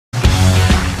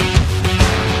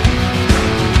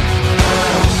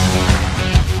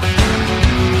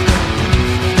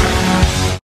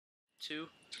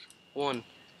One.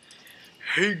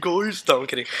 Hey guys, no, I'm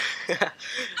kidding.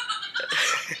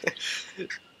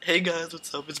 Hey guys,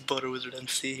 what's up? It's Butter Wizard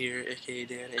MC here, aka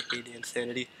Dan, aka Dan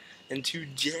Sanity, and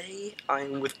today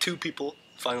I'm with two people.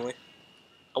 Finally.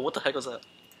 Oh, what the heck was that?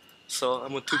 So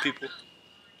I'm with two people.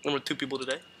 I'm with two people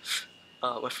today.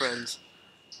 My friends,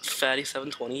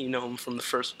 Fatty720, you know him from the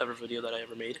first ever video that I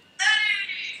ever made,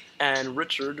 and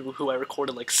Richard, who I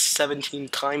recorded like 17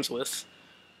 times with.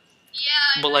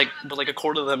 Yeah. But like a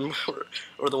quarter of them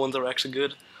were the ones that were actually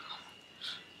good.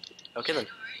 Okay then,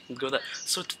 let's go with that.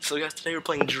 So guys, today we're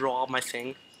playing Draw My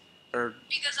Thing, or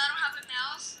because I don't have a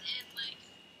mouse and like,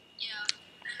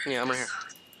 yeah. Yeah, I'm right here.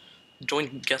 Join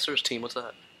Guesser's team. What's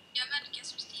that? Yeah, I'm at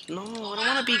Guesser's team. No, I don't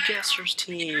want to be Guesser's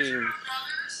team.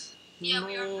 Yeah, No,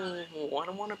 I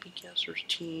don't want to be Guesser's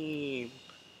team.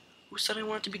 Who said I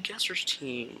wanted to be Guesser's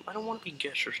team? I don't want to be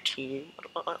Guesser's team.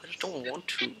 I just don't want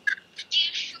to.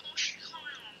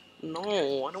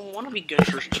 No, I don't want to be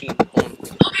Guesser's team. Okay,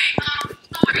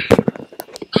 sorry.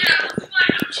 Yeah,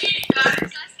 no cheating, guys.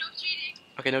 Guys, no cheating.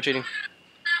 Okay, no cheating.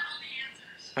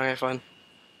 Okay, fine.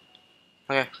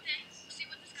 Okay. Okay, see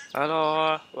what this guy's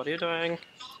Hello, what are you doing? What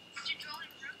you drawing,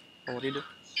 bro? What do you do?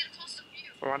 Get a close-up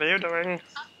view. What are you doing? I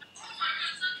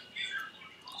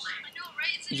know,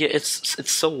 right? Yeah,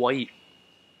 it's so white.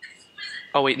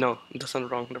 Oh wait, no, that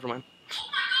sounded wrong. Never mind. Oh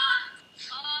my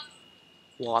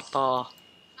god. What the?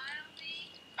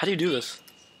 How do you do this?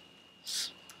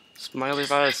 Smiley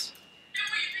face.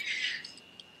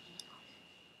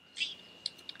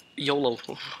 YOLO.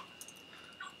 Oh,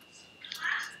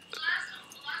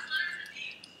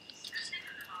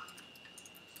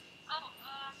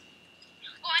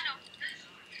 I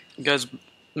know. Guys,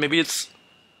 maybe it's.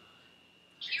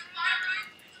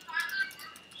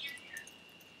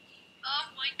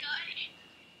 White guy.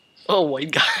 Oh,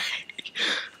 white guy.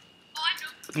 Oh, I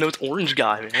know. No, it's orange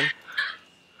guy, man.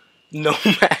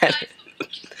 Nomad.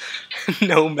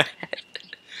 Nomad.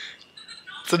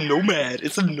 It's a nomad.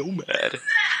 It's a nomad.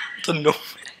 It's a nomad.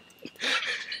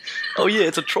 Oh yeah,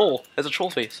 it's a troll. It's a troll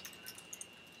face.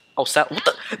 Oh, what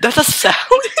the? That's a salad?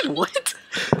 What?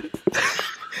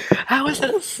 How is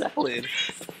that a salad?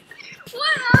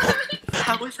 What?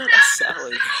 How is that a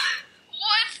salad?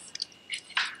 What?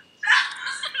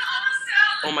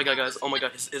 Oh my god, guys. Oh my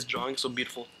god, his drawing is so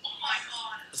beautiful. Oh my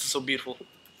god. This is so beautiful.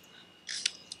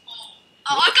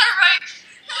 Oh, I got it right.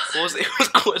 What was it? It was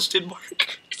question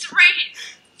mark. It's right.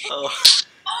 Oh.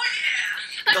 Oh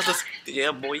yeah. That's just,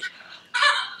 yeah, boy. Oh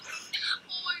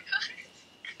my god.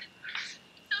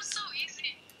 That was so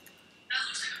easy.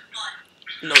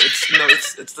 No,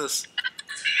 it's this.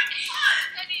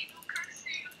 Eddie, no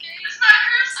cursing, okay? It's not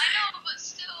cursing. I know, but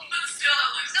still.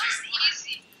 That was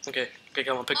easy. Okay,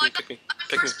 come on, pick Oh, me. I'm in Pick me.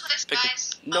 first place, Pick me. guys.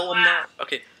 No, Oh, I'm wow.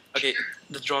 not. Okay,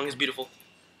 this drawing is beautiful.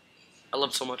 I love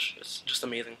it so much. It's just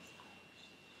amazing.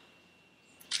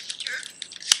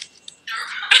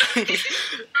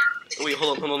 Wait,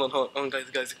 hold on,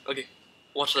 guys. Okay,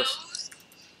 watch this.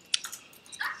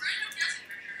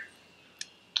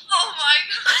 Oh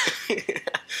my god.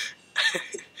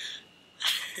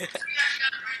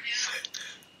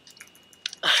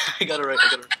 I got it right.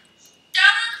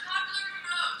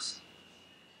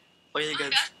 Oh yeah,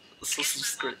 guys. So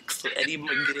great. So Eddie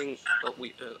getting. Oh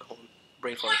wait, hold on.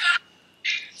 Brain fart.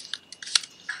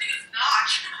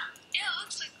 Yeah, it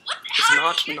looks like what?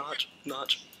 It's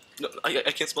notch. No,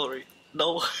 I can't spell it right.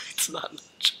 No, it's not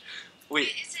notch. Wait,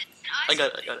 Is it I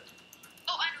got it.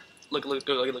 Oh, I know. Look,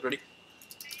 ready?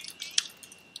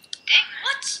 Dang,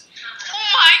 what? Oh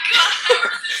my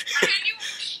god! Can you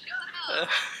shut up?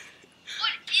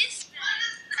 What is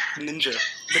that? Ninja.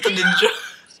 That's a ninja.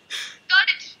 Got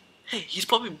it. Hey, he's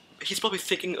probably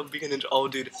thinking of being a ninja. Oh,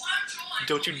 dude,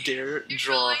 don't you dare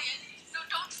draw. No,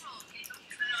 don't draw. Okay, don't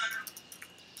draw.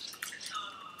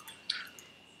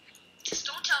 Just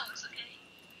don't tell us, okay?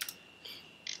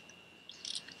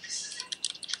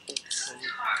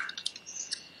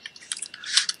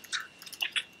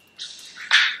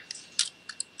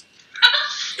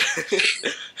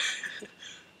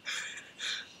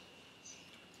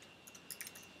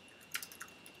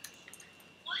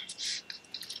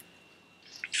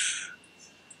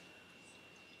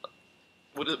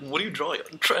 What are you drawing?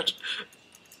 Trash.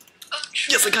 Oh,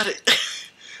 Yes, I got it.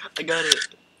 I got it.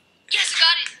 Yes,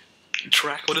 got it.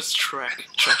 Track. What is track?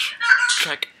 Trash.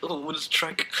 Track. Oh, what is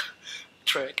track?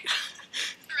 Track.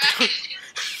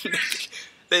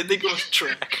 they go with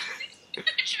track.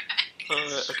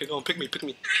 Okay, go on. Pick me.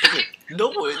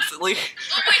 No, it's like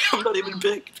I'm not even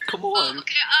picked. Come on.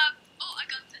 Okay. Oh, I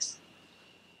got this.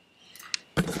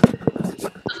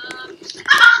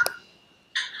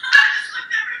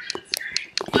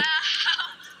 Wow.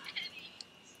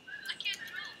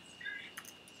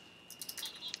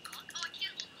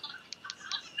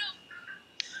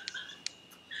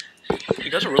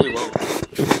 You guys are really low. No.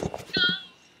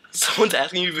 Someone's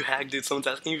asking you if you hack, dude. Someone's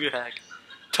asking you if you hack.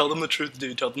 Tell them the truth,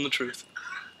 dude. Tell them the truth.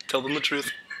 Tell them the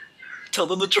truth. Tell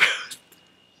them the truth.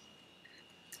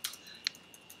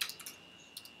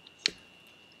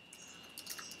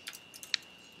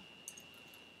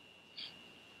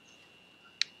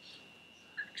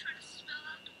 I'm trying to spell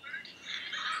out the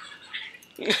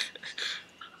word.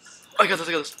 I got this,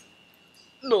 I got this.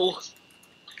 No. Okay,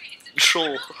 is it Troll.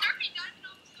 No, Derpy got it. No,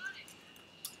 it's got it.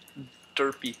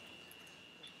 Derpy.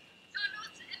 No,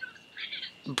 it's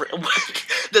branch.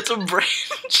 That's a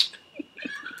branch.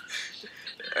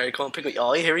 Alright, come on, pick me.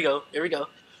 Oh, here we go. Here we go.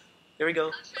 Here we go.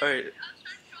 Alright, I was trying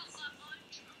to draw a lot on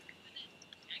trunk,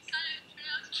 but it kind of turned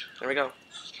out trunk. here we go.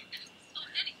 Oh,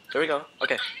 Eddie. Here we go.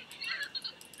 Okay.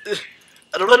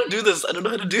 I don't know how to do this. I don't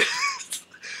know how to do this.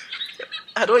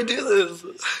 How do I do this?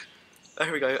 Oh,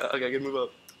 here we go. Okay, I can move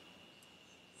up.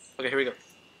 Okay, here we go.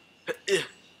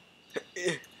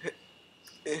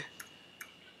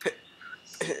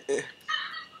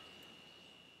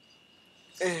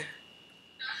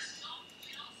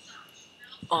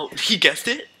 Oh, he guessed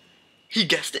it? He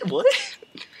guessed it? What?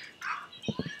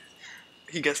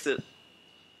 He guessed it.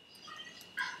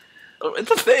 Oh,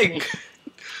 it's a thing.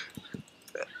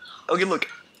 Okay, look.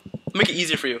 Make it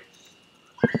easier for you.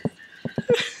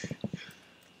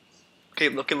 Okay,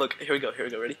 look. Here we go.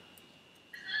 Ready?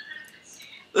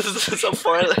 This is how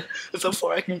far. This is how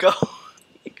far I can go.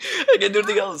 I can't do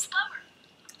anything else.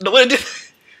 No, what I did.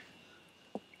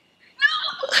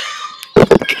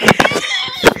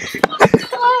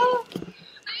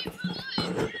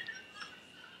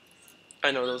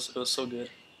 I know it was so good.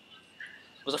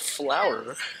 It was a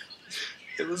flower.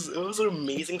 It was an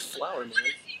amazing flower,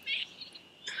 man.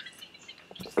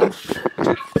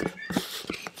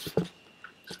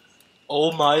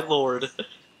 Oh my lord.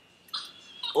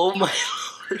 Oh my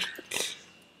lord.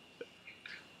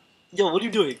 Yo, what are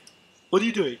you doing? What are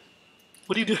you doing?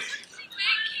 What are you doing?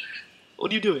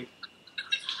 What are you doing?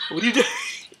 What are you doing?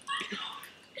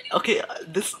 Okay,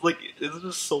 this is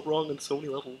just so wrong on so many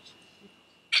levels.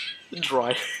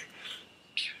 Dry.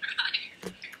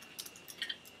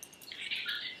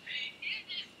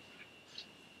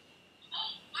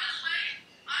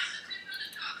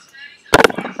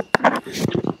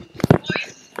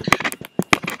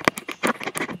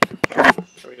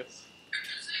 There we go.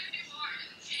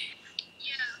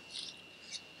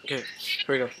 Okay, here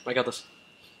we go. I got this.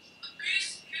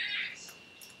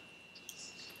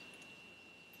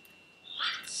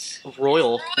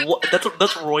 Royal. What?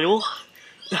 That's royal?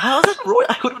 How is that royal?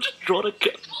 I would have just drawn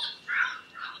again.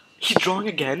 He's drawing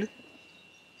again?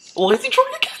 Why is he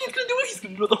drawing again? He's gonna do it. He's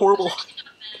gonna do the horrible. Well,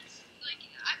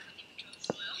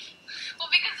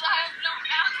 because I have no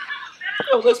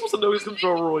mouth. How was I supposed to know he's gonna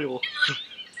draw royal?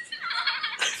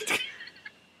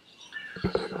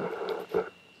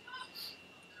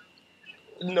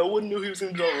 No one knew he was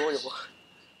gonna draw royal.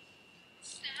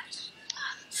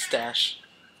 Stash.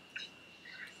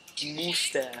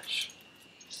 Moustache.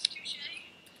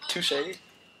 Touche.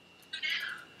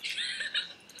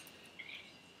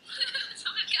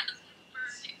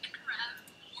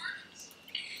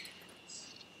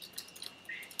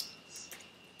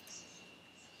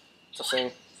 It's a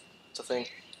thing. It's a thing.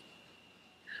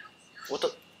 What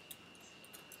the?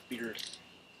 Weird. Yes,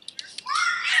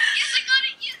 I got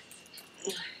it. Yes.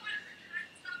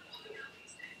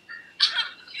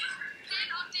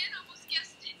 Dan almost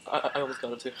guessed it. I almost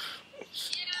got it too.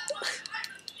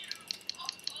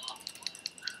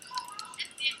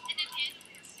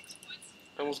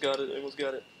 I almost got it. I almost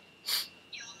got it.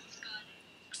 You almost got it.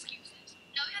 Excuses.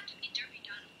 Now we have to be Derpy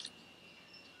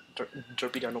Donald.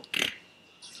 Derpy Donald. Television.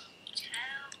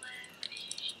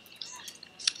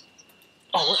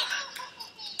 Oh, what?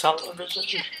 Television?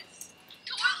 Yes.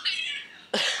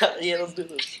 Toilet. Yeah, let's do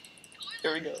this.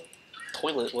 Here we go.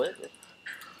 Toilet, what?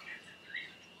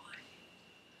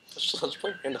 Let's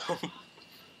play random.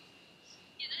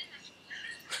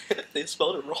 They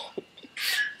spelled it wrong.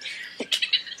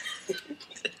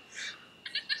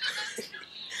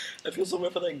 I feel so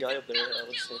bad for that guy up there.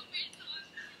 Let's see.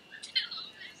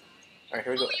 Alright,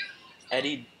 here we go.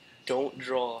 Eddie, don't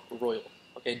draw royal.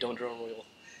 Okay, don't draw royal.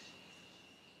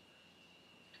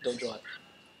 Don't draw it.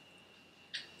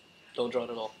 Don't draw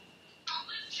it at all.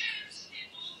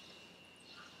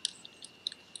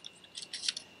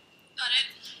 Got it.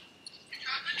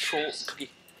 Troll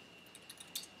cookie.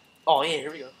 Oh yeah,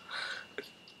 here we go.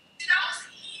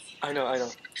 I know. You have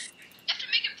to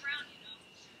make it brown,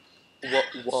 you know.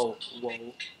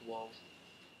 Whoa.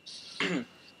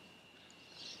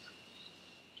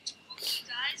 Okay,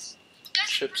 guys.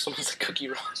 Chip, someone's a cookie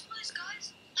wrong.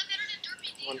 Guys, I'm better than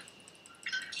Derpy.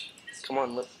 Come Come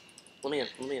on, let me in.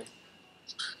 Let me in.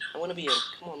 I want to be in.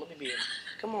 Come on, let me be in.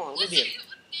 Come on, let me be in.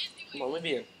 Come on, let me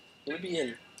be in. Let me be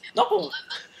in. No!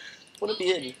 I want to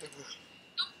be in.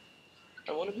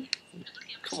 I want to be in.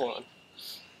 Come on.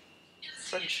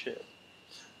 Friendship.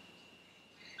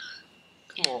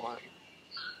 Come on.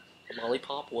 A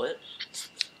lollipop? What?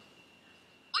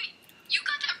 Wait, you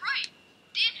got that right.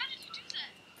 Dan, how did you do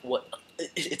that? What?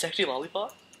 It's actually a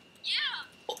lollipop? Yeah.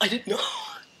 Oh, I didn't know.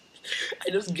 I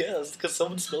just guessed because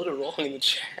someone spelled it wrong in the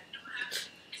chat.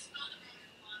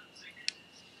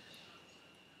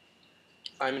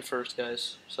 I'm in first,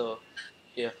 guys. So,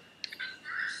 yeah.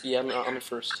 Yeah, I'm in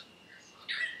first.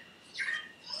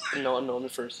 No, I'm in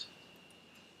first.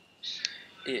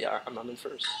 Yeah, I'm in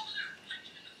first.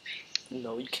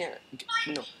 No, you can't.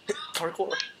 No.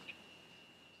 Parkour.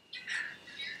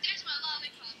 There's my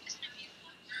lollipop. Isn't it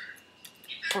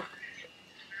beautiful?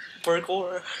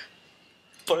 Parkour.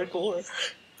 Parkour.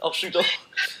 Oh, shoot. Oh.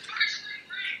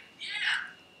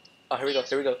 Oh, here we go.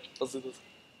 Here we go. Let's do this.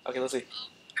 Okay, let's see.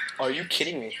 Are you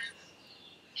kidding me?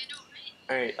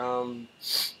 Alright,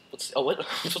 let's see. Oh, what? I'm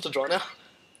supposed to draw now?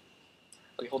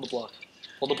 Okay, hold the block.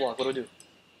 Hold the block. What do I do?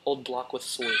 Hold block with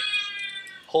sword.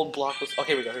 Hold block with...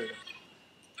 Okay, here we go. Here we go.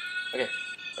 Okay.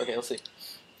 Okay, let's see.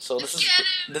 So this is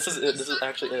it. This is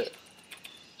actually it.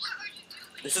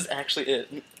 This is actually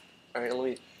it. Alright, let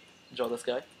me draw this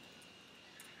guy.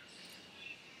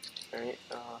 Alright,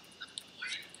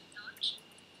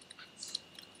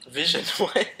 Vision,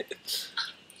 what?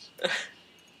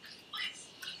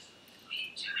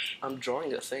 I'm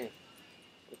drawing a thing.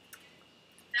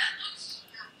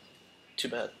 Too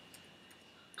bad.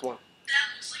 Come on.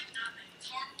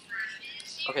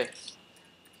 Okay.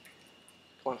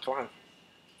 Come on, come on.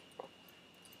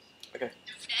 Okay.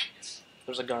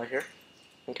 There's a guy here.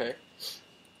 Okay.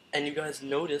 And you guys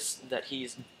notice that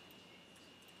he's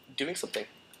doing something.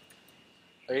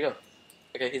 There you go.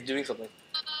 Okay, he's doing something.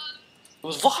 It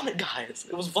was vomit, guys.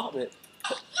 It was vomit.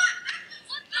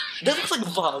 That looks like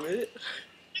vomit.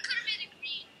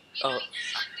 Oh.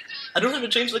 I don't have to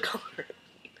change the color. You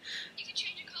can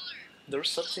change the color. There's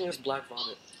such thing as black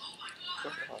vomit.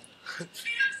 Oh god.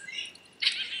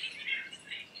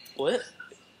 What?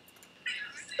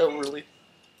 Oh, really?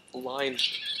 Line.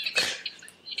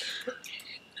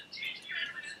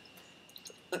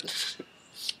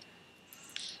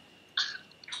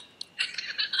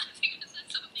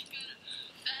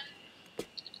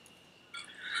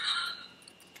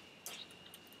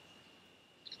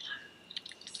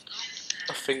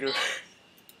 A finger.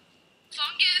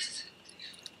 Fungus.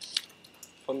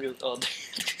 Fungus. Oh,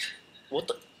 what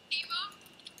the?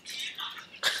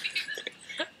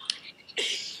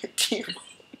 Timo.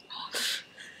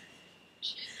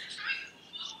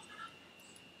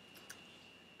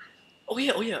 Oh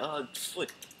yeah,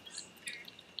 foot.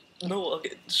 No,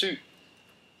 okay, shoot.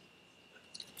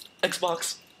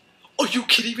 Xbox. Are you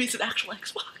kidding me? It's an actual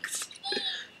Xbox.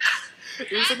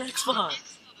 It was an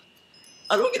Xbox.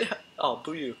 I don't get it. Oh,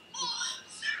 boo you.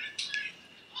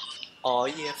 Oh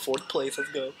yeah, 4th place,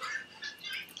 let's go.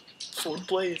 4th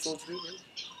place, let's do it.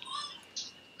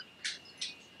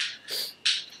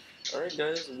 Alright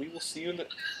guys, we will see you in the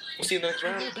next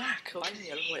round. We're back. Okay.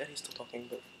 I don't know why Eddie's still talking,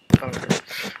 but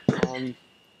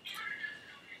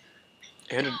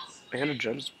 800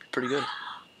 gems is pretty good.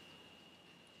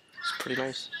 It's pretty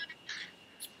nice.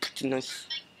 Pretty nice.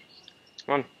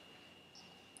 Come on.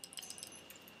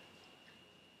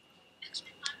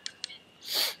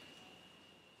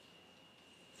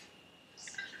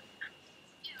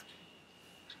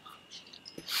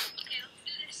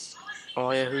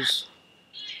 Oh yeah, who's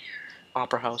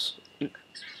Opera House?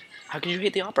 How can you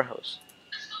hate the Opera House?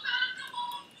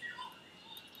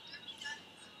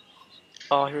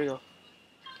 Oh, here we go.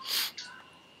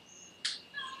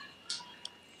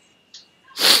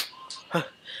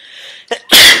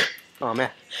 Oh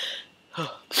man.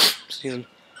 Season.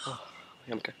 Oh,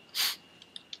 yeah, I'm okay.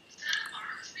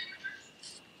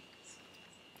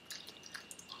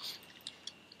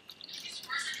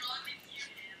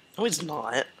 No, it's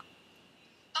not.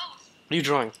 What are you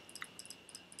drawing?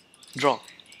 Draw.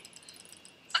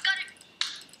 I got it.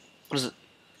 What is it?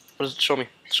 What is it? Show me.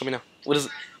 Show me now. What is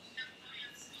it?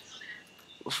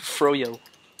 Froyo.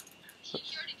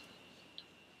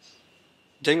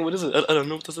 Dang it, what is it? I don't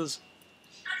know what this is.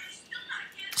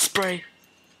 Spray.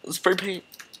 Spray paint.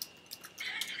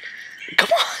 Come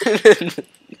on!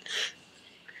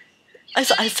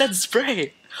 I said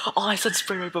spray! Oh, I said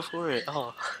spray right before it.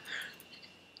 Oh.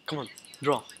 Come on.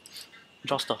 Draw.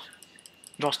 Draw stuff.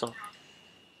 Draw stuff.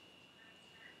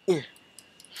 Yeah.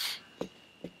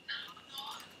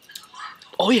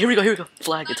 Oh yeah, here we go, here we go.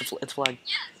 Flag, it's a flag.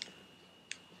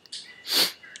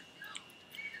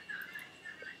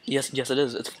 Yes, yes, it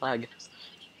is. It's flag.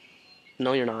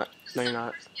 No, you're not. No, you're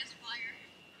not.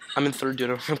 I'm in third, dude.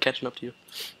 I'm catching up to you.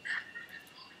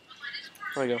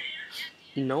 There we go.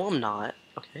 No, I'm not.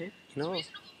 Okay, you know.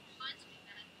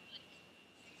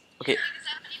 Okay.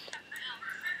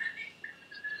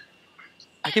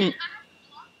 I can.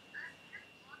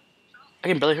 I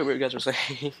can barely hear what you guys are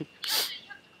saying.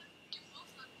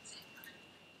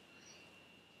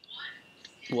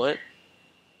 What?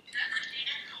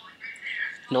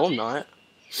 No, I'm not.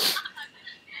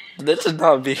 That is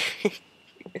not me.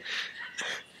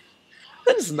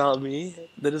 That is not me.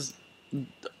 That is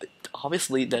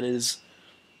obviously that is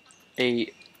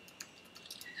a.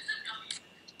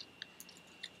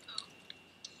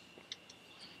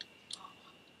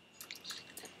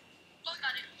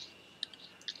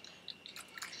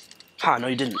 Ha! No,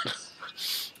 you didn't.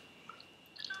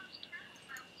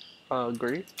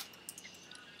 Agree.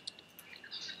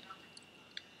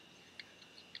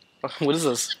 What is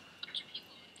this?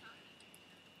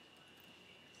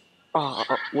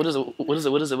 What is it? What is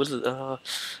it? What is it? What is it?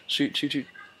 Shoot, shoot, shoot.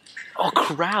 Oh,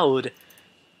 crowd.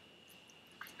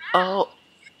 Oh.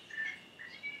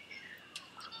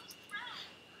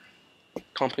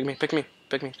 Come on, pick me, pick me,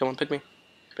 pick me. Come on, pick me,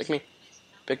 pick me,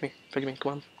 pick me, pick me.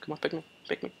 Come on, pick me,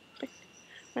 pick me, pick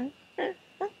me.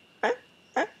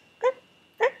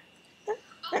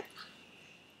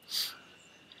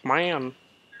 Man.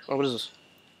 Oh, what is this?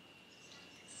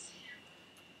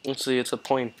 Let's see. It's a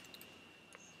point.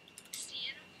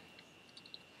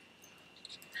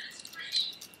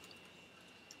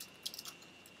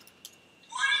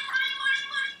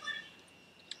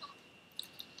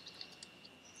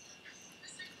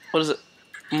 What is it?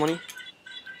 Money?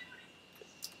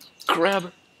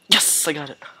 Grab. Yes, I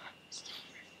got it.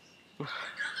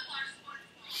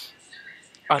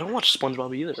 I don't watch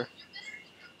SpongeBob either.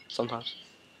 Sometimes.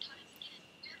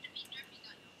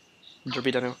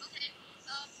 Derpy Dino.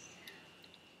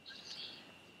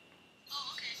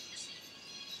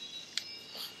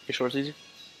 You sure it's easy?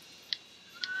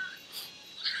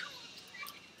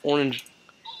 Orange.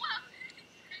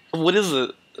 What is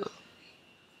it?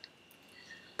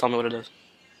 Tell me what it is.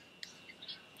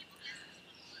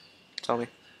 Tell me.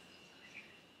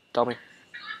 Tell me.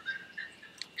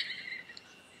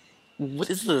 What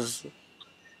is this?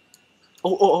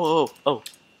 Oh, oh, oh, oh, oh.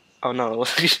 Oh, no.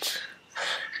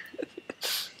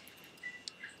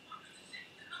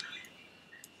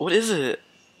 What is it?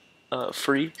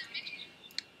 Free?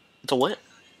 It's a what?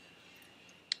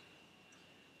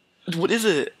 What is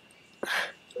it? I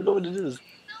don't know what it is.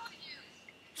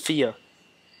 Fia.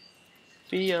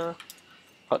 Fia.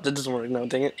 Oh, that doesn't work now,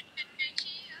 dang it.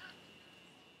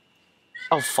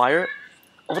 Oh, fire?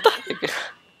 What the heck?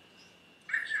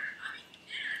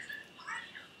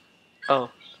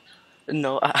 Oh.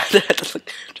 No, I had to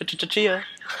look. Chia.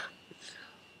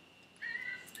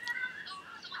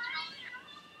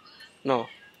 No.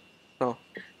 No.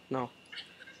 No.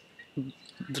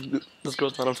 This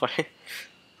girl's not on fire.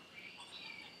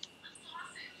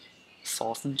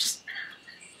 Sausage.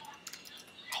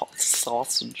 Hot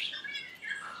sausage.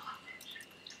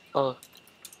 Oh,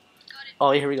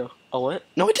 here we go. Oh, what?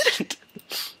 No, I didn't!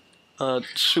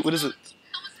 Shoot, what is it?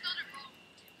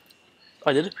 Oh,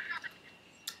 I did it?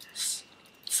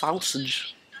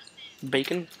 Sausage.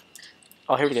 Bacon?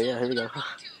 Oh, here we go, yeah, here we go.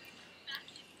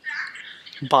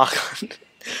 Bacon.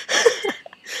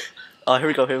 Oh, here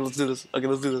we go, here, let's do this. Okay,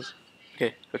 let's do this.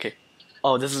 Okay, okay.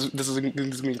 Oh, this is gonna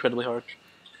be incredibly hard.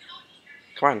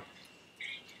 Come on.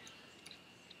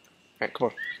 Alright, come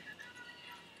on.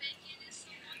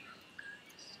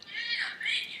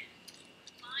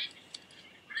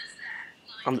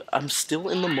 I'm still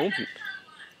in the moment.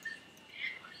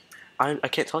 I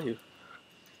can't tell you.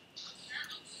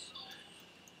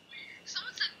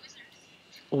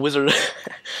 Wizard.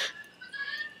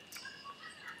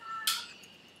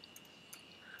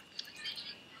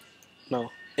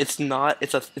 No, it's not.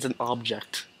 It's an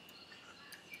object.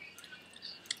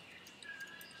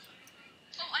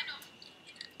 Oh, I know.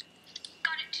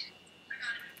 Got it.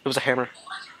 It was a hammer.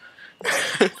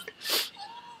 Yes.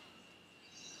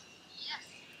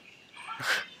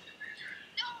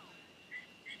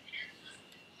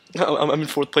 No, I'm in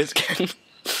fourth place again.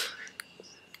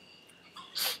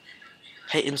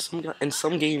 Hey, in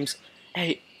some games,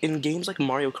 hey, in games like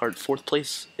Mario Kart, fourth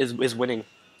place is winning.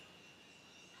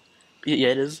 Yeah,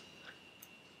 it is.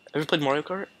 Ever played Mario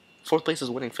Kart? Fourth place is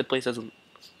winning. Fifth place isn't.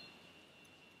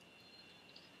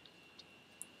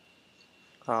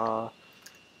 Uh.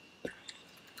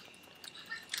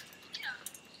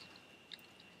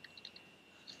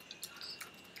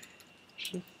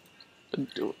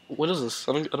 What is this?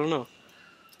 I don't know.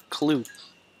 Clue.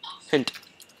 Hint.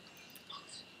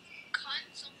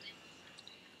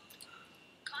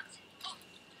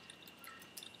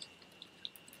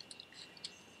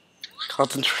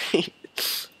 Concentrate.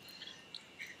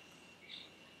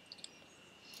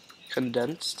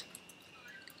 Condensed.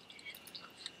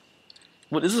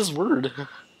 What is this word?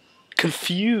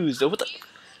 Confused. What the?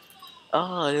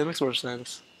 Ah, yeah, that makes more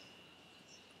sense.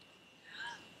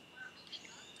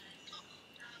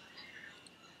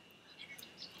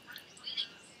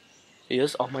 He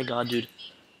is? Oh my god, dude.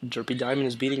 Derpy Diamond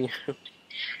is beating you.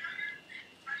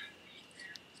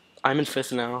 I'm in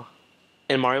 5th now.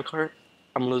 In Mario Kart,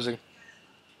 I'm losing.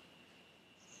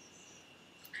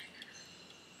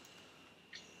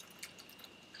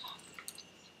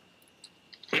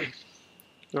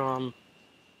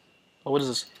 Oh, what is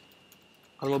this?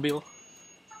 Automobile?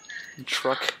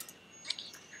 Truck?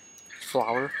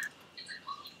 Flower?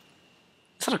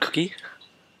 Is that a cookie?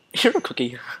 You're a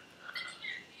cookie.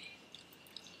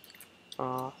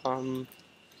 Uh, um...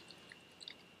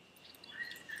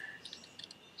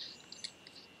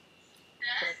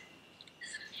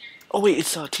 Oh wait,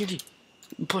 it's TNT.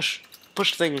 Push.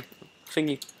 Push thing.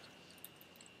 Thingy.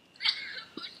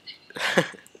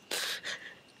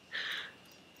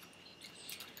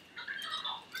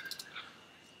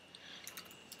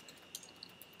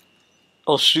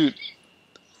 Oh shoot.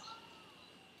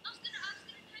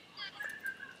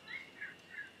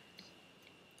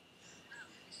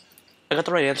 I got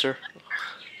the right answer.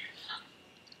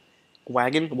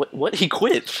 Wagon? What? He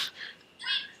quit.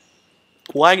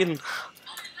 Wagon.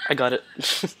 I got it.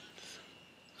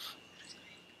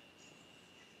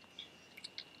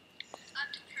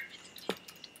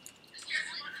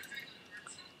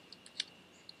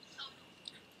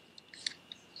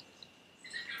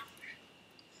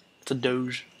 It's a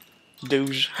Doge.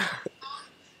 Doge.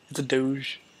 It's a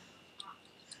Doge.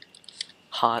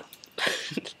 Hot.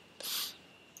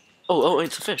 Oh,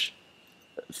 it's a fish.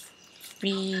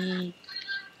 Fee.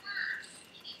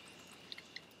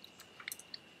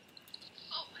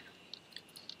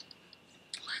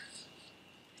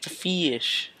 It's a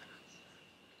fish.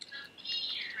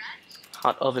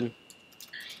 Hot oven.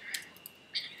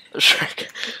 Shrek.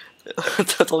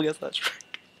 That's all I guess that Shrek.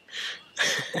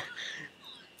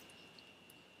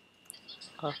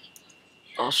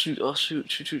 Oh shoot.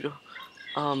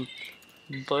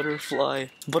 Butterfly.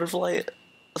 Butterfly.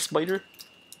 A spider?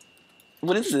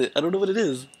 What is it? I don't know what it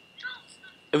is.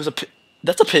 It was a pig.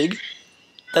 That's a pig.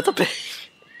 That's a pig.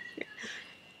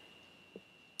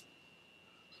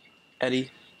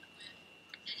 Eddie.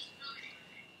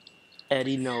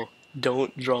 Eddie, no.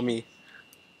 Don't draw me.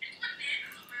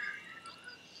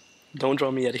 Don't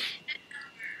draw me, Eddie.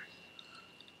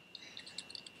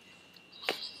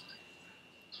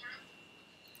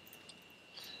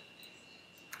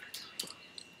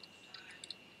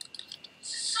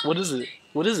 What is it?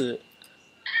 What is it?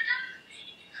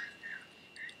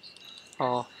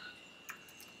 Oh.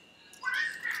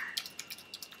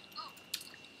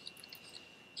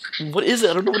 What is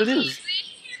it? I don't know what it is.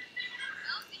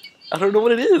 I don't know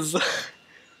what it is.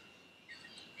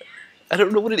 I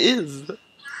don't know what it is.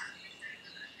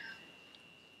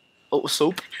 Oh,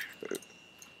 soap?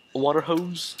 A water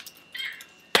hose?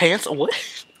 Pants? What?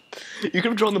 You could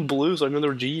have drawn them blue so I know they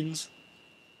were jeans.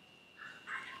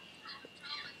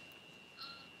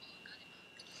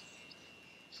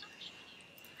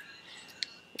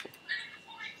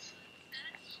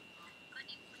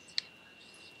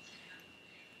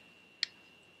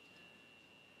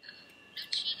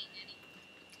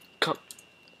 Cup.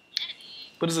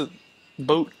 What is it?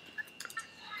 Boat.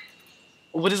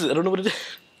 What is it? I don't know what it is.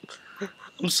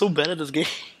 I'm so bad at this game.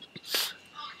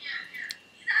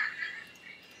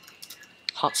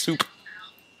 Hot soup.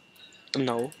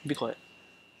 No, be quiet.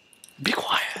 Be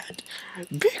quiet.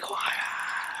 Be quiet.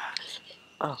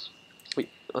 Oh, wait.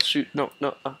 Let's shoot. No.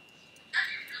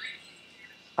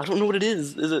 I don't know what it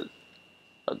is. Is it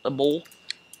a bowl?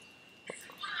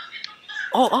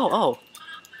 Oh.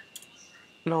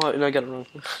 No, I got it wrong.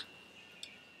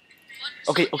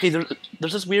 Okay.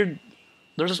 There's this weird.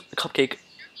 There's this cupcake.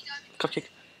 Cupcake.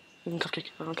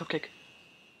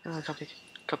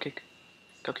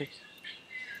 Cupcake.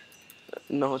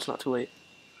 No, it's not too late.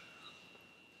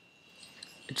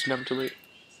 It's never too late.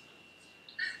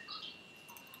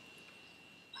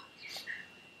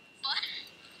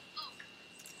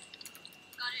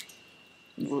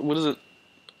 What is it?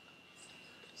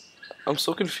 I'm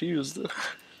so confused.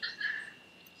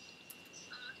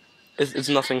 It's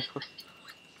nothing.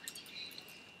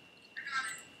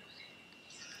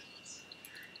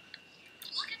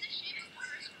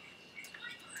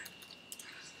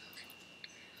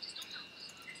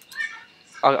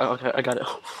 Okay, I got it.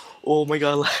 Oh my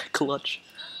god, clutch.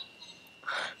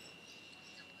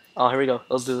 Oh, here we go.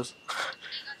 Let's do this.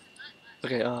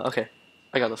 Okay.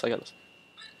 I got this.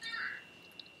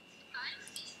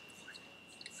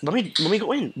 Let me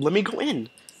go in. Let me go in.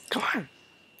 Come on.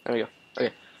 There we go.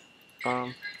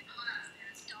 Okay.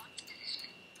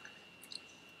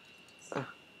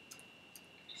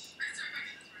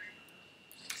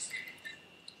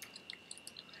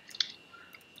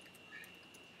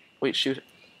 Wait, shoot.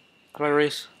 How do I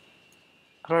race?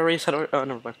 How do I race? How do I? Oh,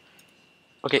 never mind.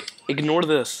 Okay, ignore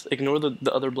this. Ignore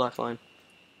the other black line.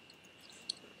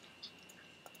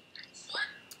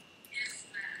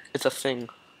 It's a thing.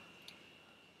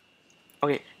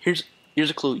 Okay, here's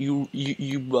a clue.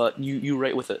 You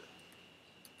write with it.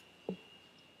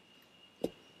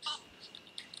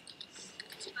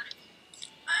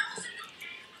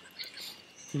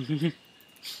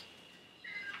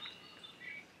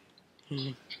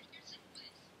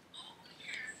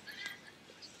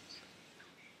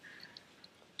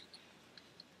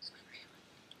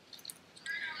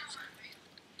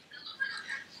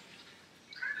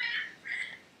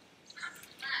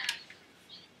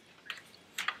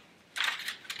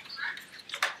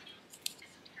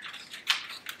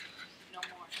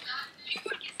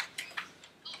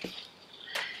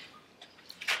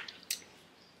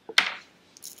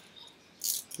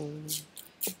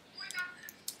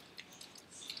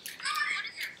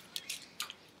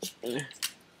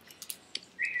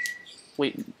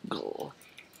 Wait, go.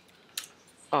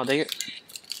 Oh, dang it.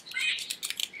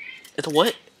 It's a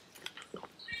what?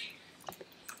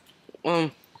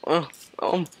 Um, uh,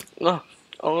 um, uh,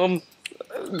 um,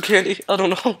 candy. I don't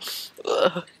know.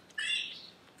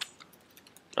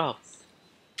 Oh.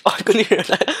 Oh, I couldn't hear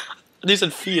that. I thought you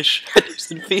said fish. I thought you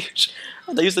said fish.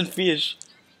 I thought you said fish.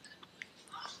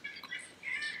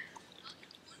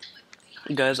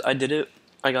 Guys, I did it.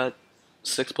 I got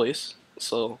 6th place.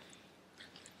 So,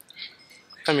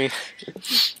 I mean,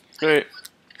 alright.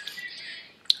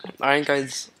 Alright,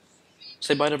 guys.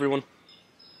 Say bye to everyone.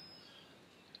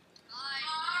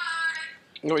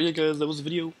 Alright, yeah, guys, that was the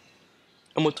video.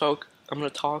 I'm gonna talk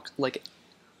like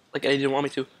I didn't want me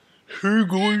to. Hey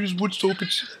guys, what's up?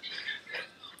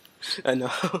 I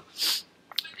know.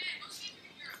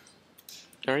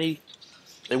 Alright,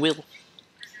 I will.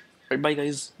 Alright, bye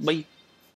guys. Bye.